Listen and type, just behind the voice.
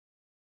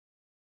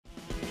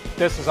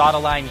This is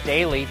Autoline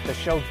Daily, the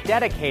show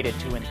dedicated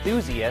to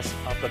enthusiasts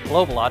of the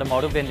global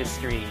automotive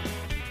industry.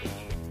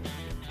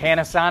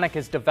 Panasonic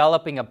is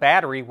developing a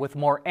battery with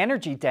more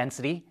energy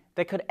density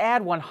that could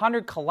add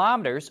 100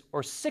 kilometers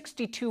or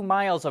 62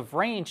 miles of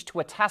range to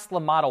a Tesla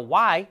Model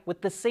Y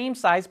with the same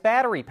size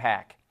battery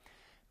pack.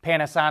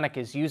 Panasonic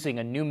is using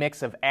a new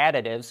mix of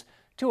additives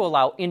to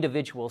allow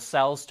individual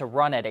cells to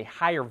run at a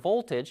higher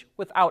voltage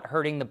without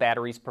hurting the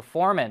battery's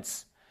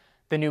performance.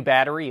 The new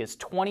battery is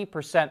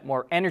 20%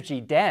 more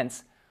energy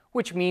dense,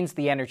 which means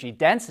the energy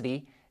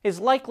density is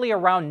likely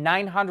around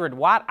 900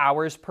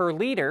 watt-hours per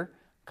liter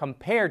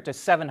compared to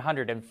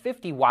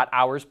 750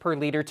 watt-hours per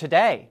liter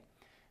today.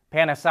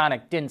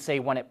 Panasonic didn't say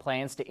when it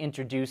plans to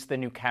introduce the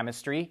new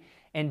chemistry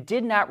and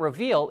did not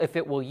reveal if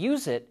it will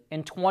use it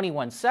in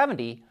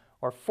 2170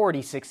 or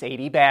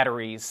 4680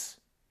 batteries.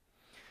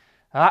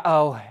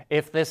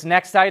 If this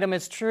next item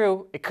is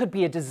true, it could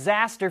be a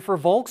disaster for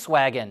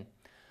Volkswagen.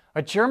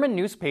 A German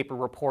newspaper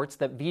reports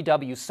that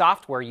VW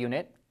software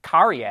unit,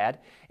 CARIAD,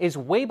 is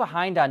way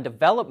behind on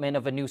development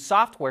of a new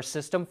software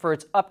system for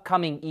its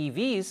upcoming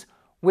EVs,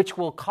 which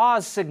will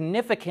cause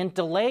significant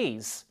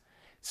delays.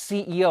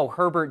 CEO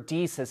Herbert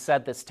Diess has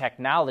said this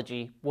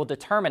technology will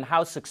determine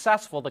how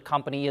successful the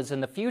company is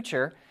in the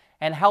future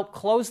and help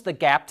close the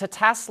gap to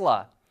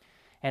Tesla.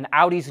 And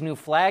Audi's new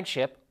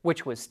flagship,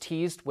 which was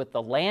teased with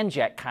the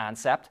Landjet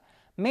concept,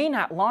 may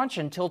not launch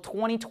until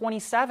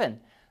 2027,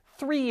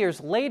 3 years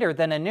later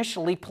than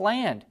initially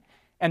planned.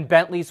 And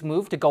Bentley's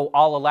move to go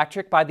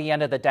all-electric by the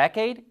end of the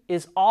decade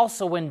is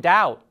also in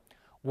doubt.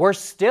 Worse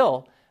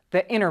still,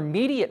 the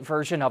intermediate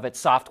version of its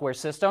software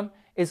system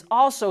is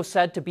also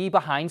said to be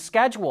behind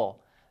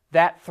schedule.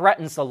 That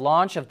threatens the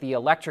launch of the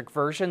electric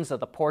versions of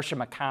the Porsche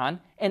Macan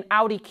and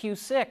Audi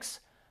Q6.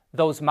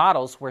 Those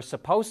models were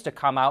supposed to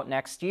come out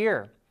next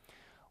year.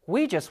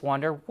 We just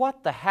wonder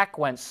what the heck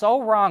went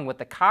so wrong with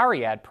the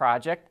CARIAD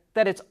project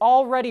that it's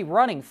already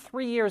running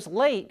 3 years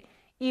late,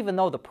 even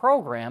though the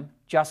program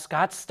just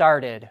got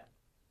started.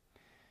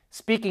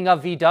 Speaking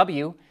of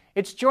VW,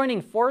 it's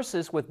joining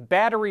forces with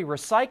battery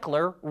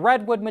recycler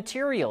Redwood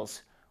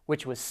Materials,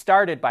 which was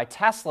started by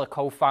Tesla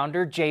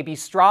co-founder J.B.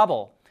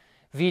 Straubel.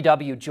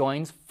 VW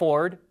joins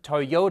Ford,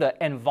 Toyota,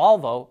 and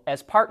Volvo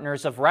as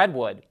partners of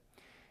Redwood.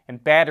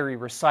 And battery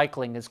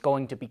recycling is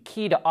going to be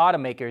key to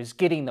automakers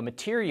getting the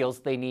materials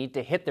they need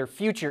to hit their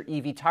future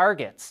EV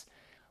targets.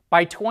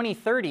 By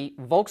 2030,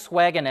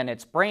 Volkswagen and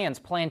its brands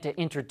plan to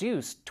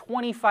introduce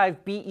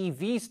 25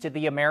 BEVs to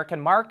the American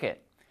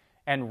market.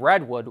 And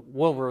Redwood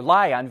will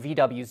rely on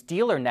VW's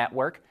dealer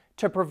network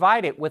to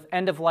provide it with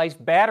end-of-life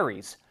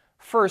batteries,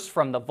 first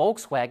from the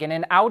Volkswagen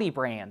and Audi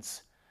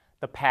brands.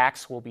 The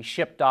packs will be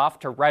shipped off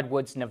to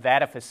Redwood's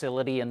Nevada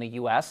facility in the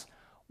U.S.,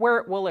 where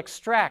it will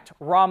extract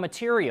raw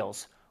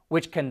materials,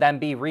 which can then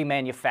be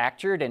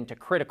remanufactured into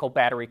critical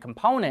battery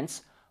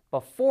components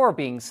before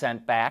being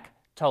sent back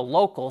to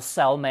local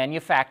cell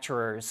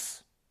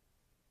manufacturers.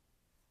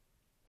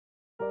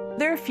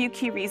 There are a few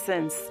key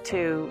reasons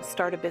to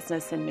start a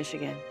business in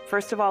Michigan.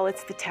 First of all,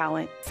 it's the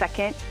talent.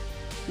 Second,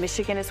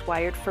 Michigan is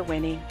wired for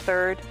winning.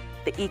 Third,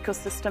 the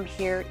ecosystem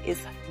here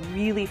is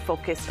really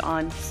focused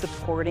on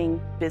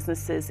supporting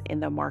businesses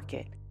in the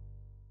market.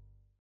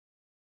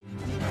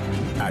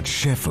 At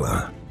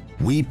Schaeffler,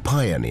 we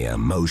pioneer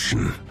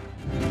motion.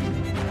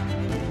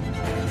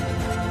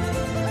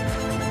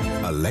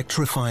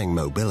 Electrifying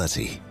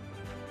mobility,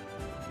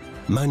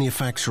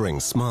 manufacturing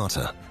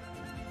smarter,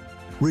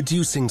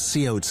 reducing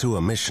CO2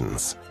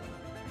 emissions,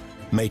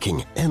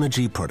 making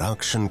energy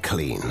production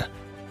clean.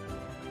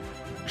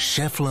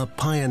 Schaeffler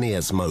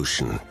pioneers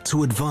motion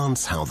to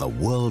advance how the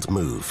world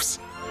moves.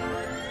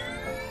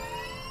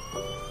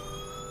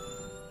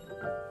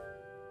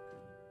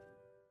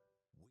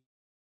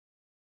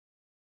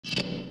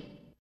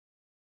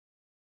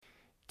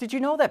 Did you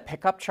know that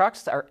pickup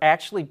trucks are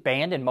actually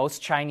banned in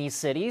most Chinese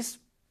cities?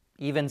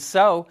 Even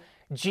so,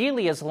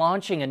 Geely is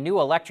launching a new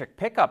electric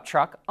pickup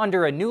truck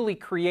under a newly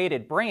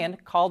created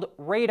brand called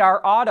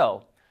Radar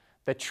Auto.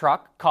 The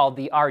truck, called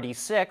the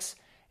RD6,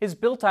 is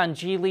built on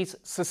Geely's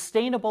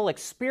Sustainable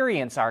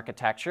Experience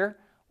architecture,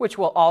 which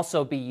will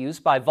also be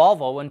used by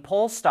Volvo and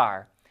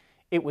Polestar.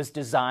 It was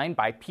designed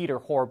by Peter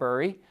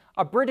Horbury,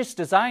 a British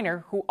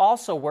designer who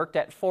also worked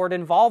at Ford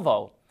and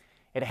Volvo.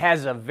 It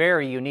has a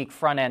very unique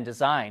front-end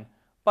design,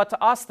 but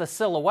to us the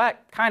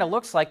silhouette kind of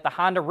looks like the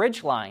Honda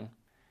Ridgeline.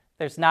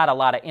 There's not a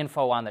lot of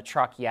info on the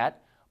truck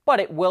yet, but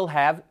it will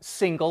have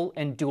single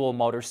and dual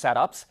motor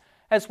setups,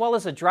 as well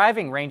as a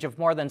driving range of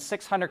more than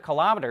 600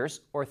 kilometers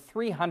or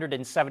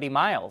 370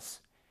 miles.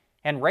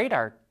 And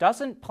Radar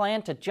doesn't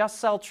plan to just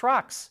sell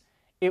trucks.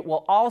 It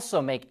will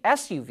also make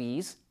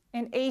SUVs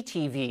and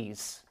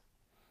ATVs.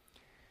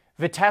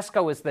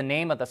 Vitesco is the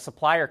name of the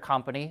supplier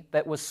company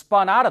that was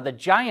spun out of the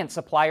giant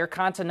supplier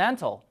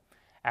Continental.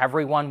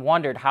 Everyone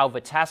wondered how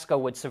Vitesco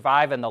would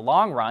survive in the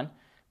long run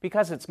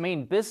because its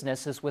main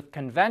business is with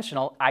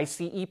conventional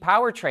ICE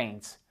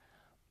powertrains.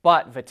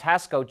 But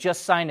Vitesco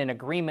just signed an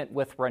agreement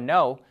with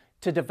Renault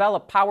to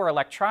develop power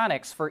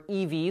electronics for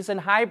EVs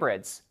and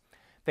hybrids.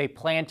 They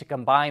plan to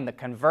combine the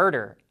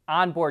converter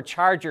onboard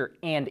charger,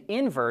 and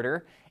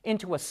inverter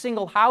into a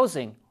single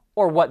housing,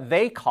 or what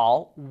they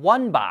call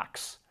one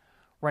box.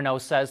 Renault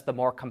says the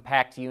more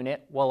compact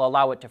unit will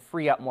allow it to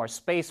free up more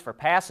space for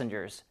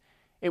passengers.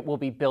 It will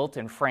be built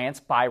in France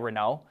by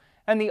Renault,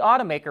 and the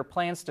automaker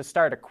plans to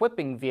start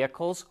equipping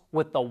vehicles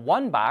with the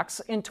one box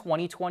in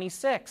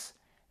 2026,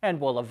 and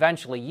will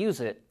eventually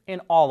use it in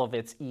all of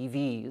its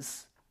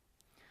EVs.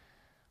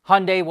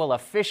 Hyundai will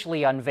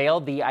officially unveil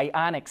the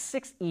Ioniq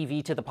 6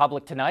 EV to the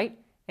public tonight,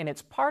 and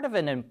it's part of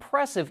an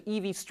impressive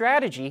EV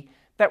strategy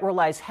that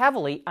relies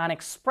heavily on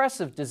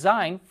expressive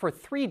design for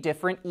 3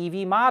 different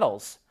EV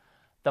models.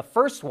 The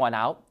first one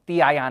out, the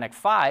Ioniq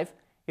 5,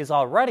 is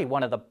already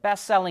one of the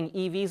best-selling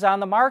EVs on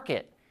the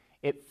market.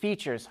 It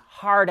features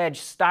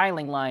hard-edged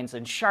styling lines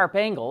and sharp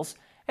angles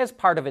as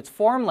part of its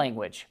form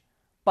language.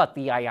 But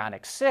the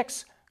Ioniq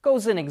 6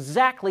 goes in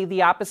exactly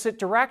the opposite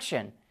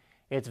direction.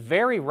 It's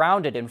very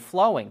rounded and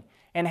flowing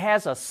and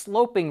has a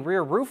sloping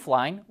rear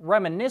roofline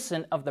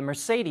reminiscent of the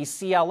Mercedes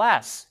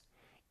CLS.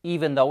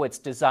 Even though it's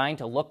designed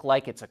to look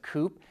like it's a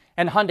coupe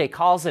and Hyundai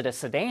calls it a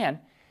sedan,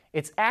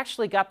 it's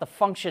actually got the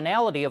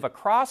functionality of a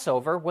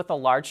crossover with a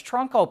large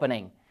trunk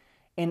opening.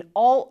 And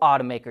all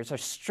automakers are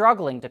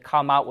struggling to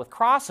come out with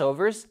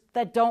crossovers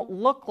that don't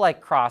look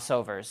like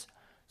crossovers.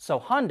 So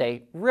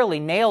Hyundai really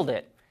nailed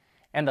it.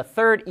 And the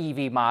third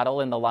EV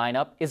model in the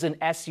lineup is an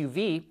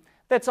SUV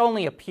that's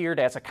only appeared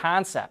as a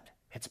concept.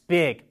 It's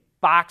big,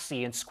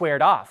 boxy, and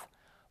squared off.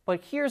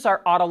 But here's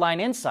our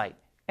Autoline insight,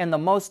 and the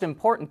most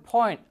important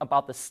point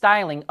about the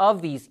styling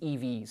of these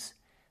EVs.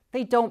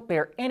 They don't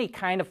bear any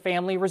kind of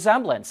family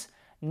resemblance.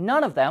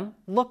 None of them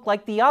look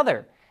like the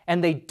other,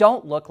 and they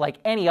don't look like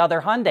any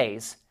other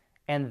Hyundais.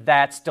 And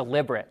that's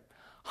deliberate.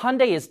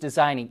 Hyundai is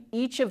designing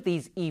each of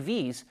these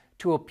EVs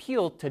to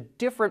appeal to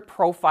different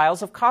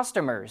profiles of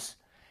customers.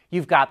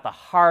 You've got the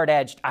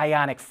hard-edged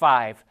Ioniq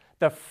 5,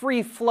 the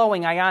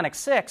free-flowing Ioniq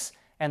 6,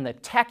 and the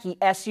techie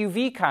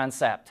SUV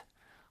concept.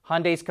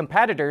 Hyundai's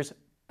competitors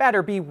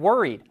better be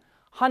worried.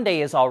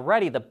 Hyundai is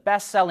already the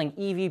best-selling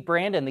EV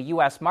brand in the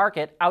U.S.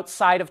 market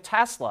outside of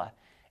Tesla,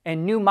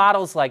 and new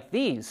models like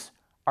these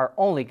are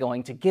only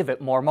going to give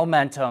it more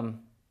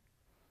momentum.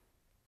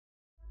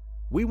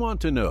 We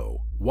want to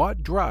know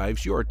what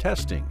drives your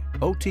testing.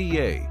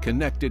 OTA,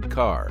 connected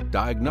car,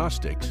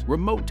 diagnostics,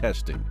 remote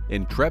testing.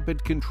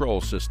 Intrepid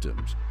Control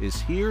Systems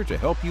is here to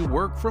help you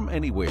work from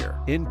anywhere.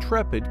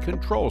 Intrepid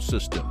Control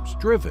Systems,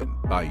 driven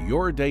by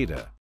your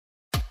data.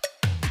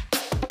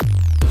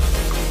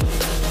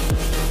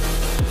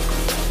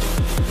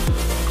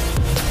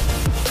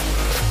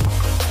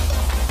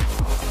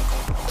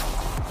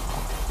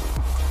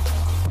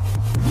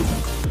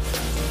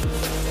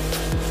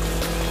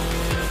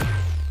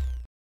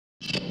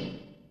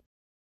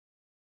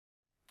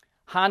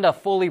 Honda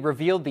fully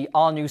revealed the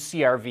all-new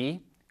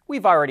CR-V.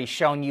 We've already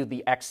shown you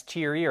the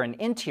exterior and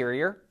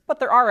interior,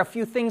 but there are a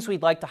few things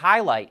we'd like to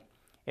highlight.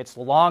 It's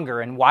longer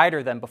and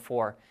wider than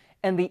before,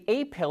 and the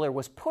A-pillar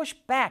was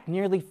pushed back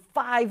nearly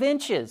 5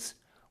 inches,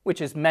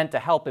 which is meant to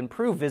help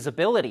improve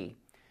visibility.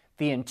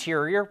 The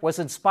interior was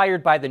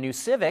inspired by the new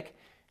Civic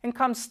and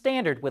comes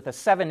standard with a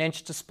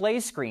 7-inch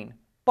display screen,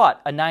 but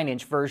a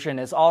 9-inch version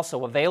is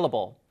also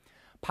available.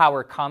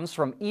 Power comes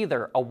from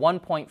either a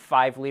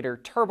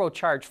 1.5-liter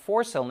turbocharged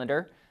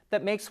 4-cylinder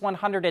that makes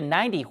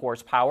 190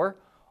 horsepower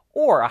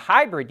or a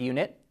hybrid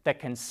unit that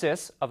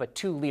consists of a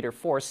 2-liter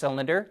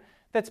 4-cylinder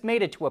that's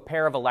mated to a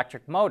pair of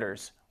electric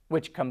motors,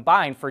 which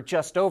combine for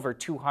just over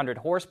 200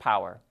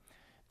 horsepower.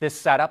 This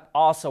setup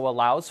also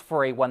allows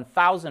for a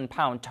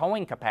 1,000-pound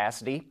towing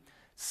capacity,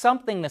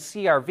 something the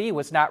CR-V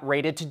was not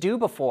rated to do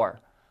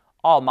before.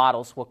 All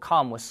models will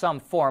come with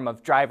some form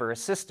of driver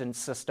assistance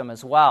system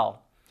as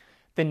well.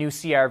 The new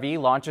CR-V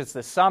launches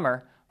this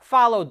summer,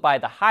 followed by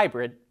the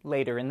hybrid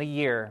later in the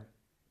year.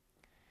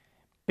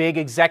 Big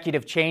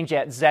executive change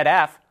at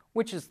ZF,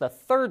 which is the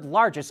 3rd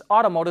largest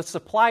automotive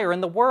supplier in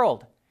the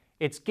world.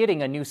 It's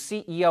getting a new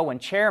CEO and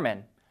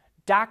chairman.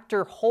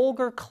 Dr.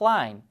 Holger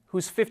Klein,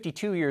 who's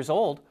 52 years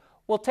old,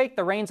 will take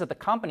the reins of the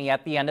company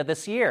at the end of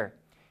this year.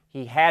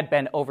 He had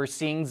been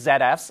overseeing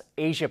ZF's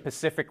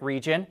Asia-Pacific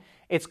region,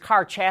 its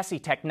car chassis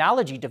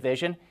technology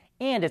division,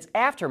 and its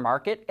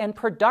aftermarket and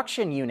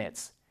production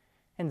units.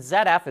 And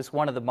ZF is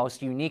one of the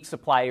most unique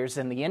suppliers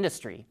in the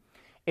industry.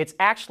 It's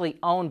actually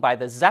owned by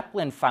the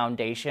Zeppelin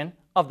Foundation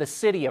of the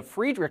city of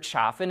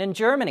Friedrichshafen in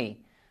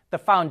Germany. The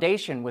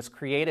foundation was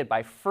created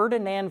by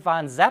Ferdinand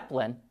von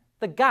Zeppelin,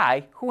 the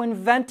guy who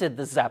invented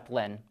the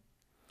Zeppelin.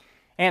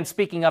 And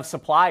speaking of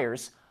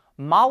suppliers,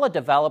 MAHLE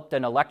developed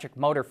an electric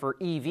motor for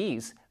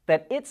EVs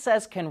that it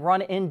says can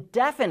run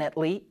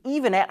indefinitely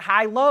even at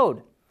high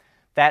load.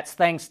 That's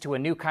thanks to a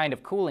new kind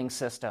of cooling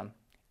system.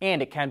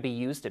 And it can be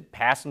used in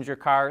passenger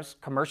cars,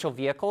 commercial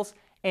vehicles,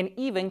 and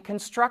even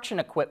construction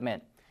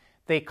equipment.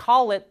 They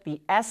call it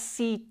the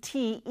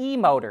SCTE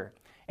motor,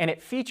 and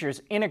it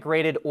features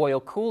integrated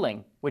oil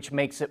cooling, which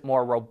makes it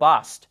more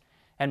robust.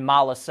 And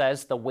MAHLE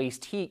says the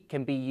waste heat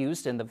can be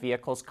used in the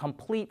vehicle's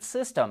complete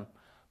system,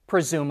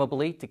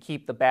 presumably to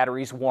keep the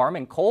batteries warm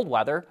in cold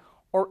weather,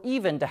 or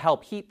even to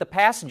help heat the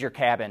passenger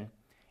cabin.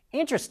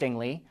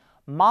 Interestingly,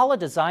 MAHLE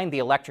designed the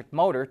electric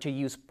motor to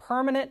use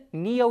permanent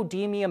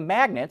neodymium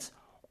magnets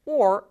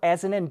or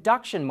as an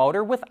induction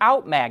motor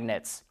without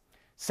magnets.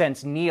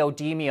 Since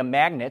neodymium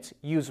magnets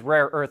use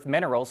rare earth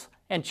minerals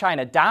and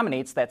China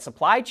dominates that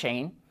supply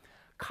chain,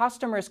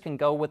 customers can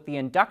go with the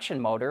induction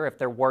motor if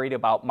they're worried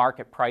about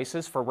market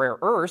prices for rare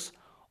earths,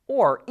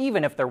 or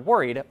even if they're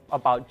worried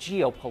about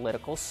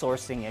geopolitical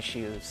sourcing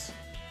issues.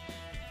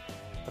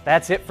 But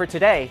that's it for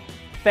today.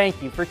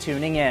 Thank you for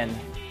tuning in.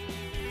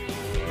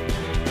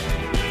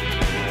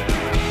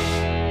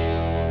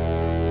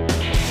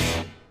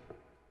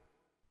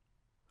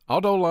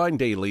 AutoLine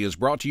Daily is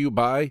brought to you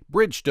by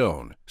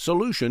Bridgestone,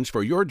 solutions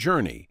for your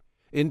journey.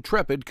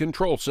 Intrepid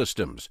Control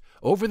Systems,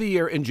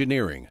 over-the-air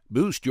engineering,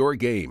 boost your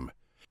game.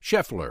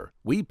 Schaeffler,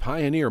 we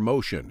pioneer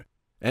motion.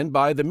 And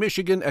by the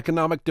Michigan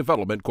Economic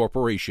Development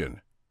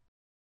Corporation.